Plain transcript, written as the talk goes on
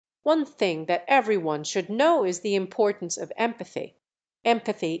One thing that everyone should know is the importance of empathy.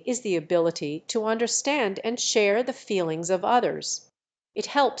 Empathy is the ability to understand and share the feelings of others. It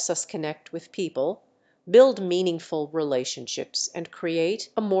helps us connect with people, build meaningful relationships, and create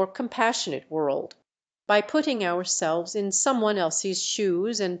a more compassionate world. By putting ourselves in someone else's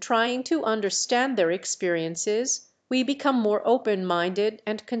shoes and trying to understand their experiences, we become more open-minded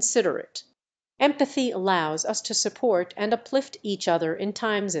and considerate. Empathy allows us to support and uplift each other in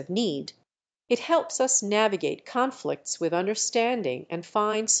times of need. It helps us navigate conflicts with understanding and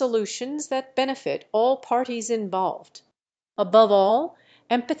find solutions that benefit all parties involved. Above all,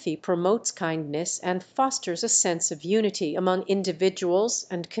 empathy promotes kindness and fosters a sense of unity among individuals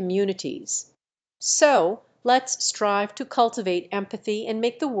and communities. So, let's strive to cultivate empathy and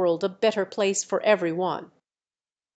make the world a better place for everyone.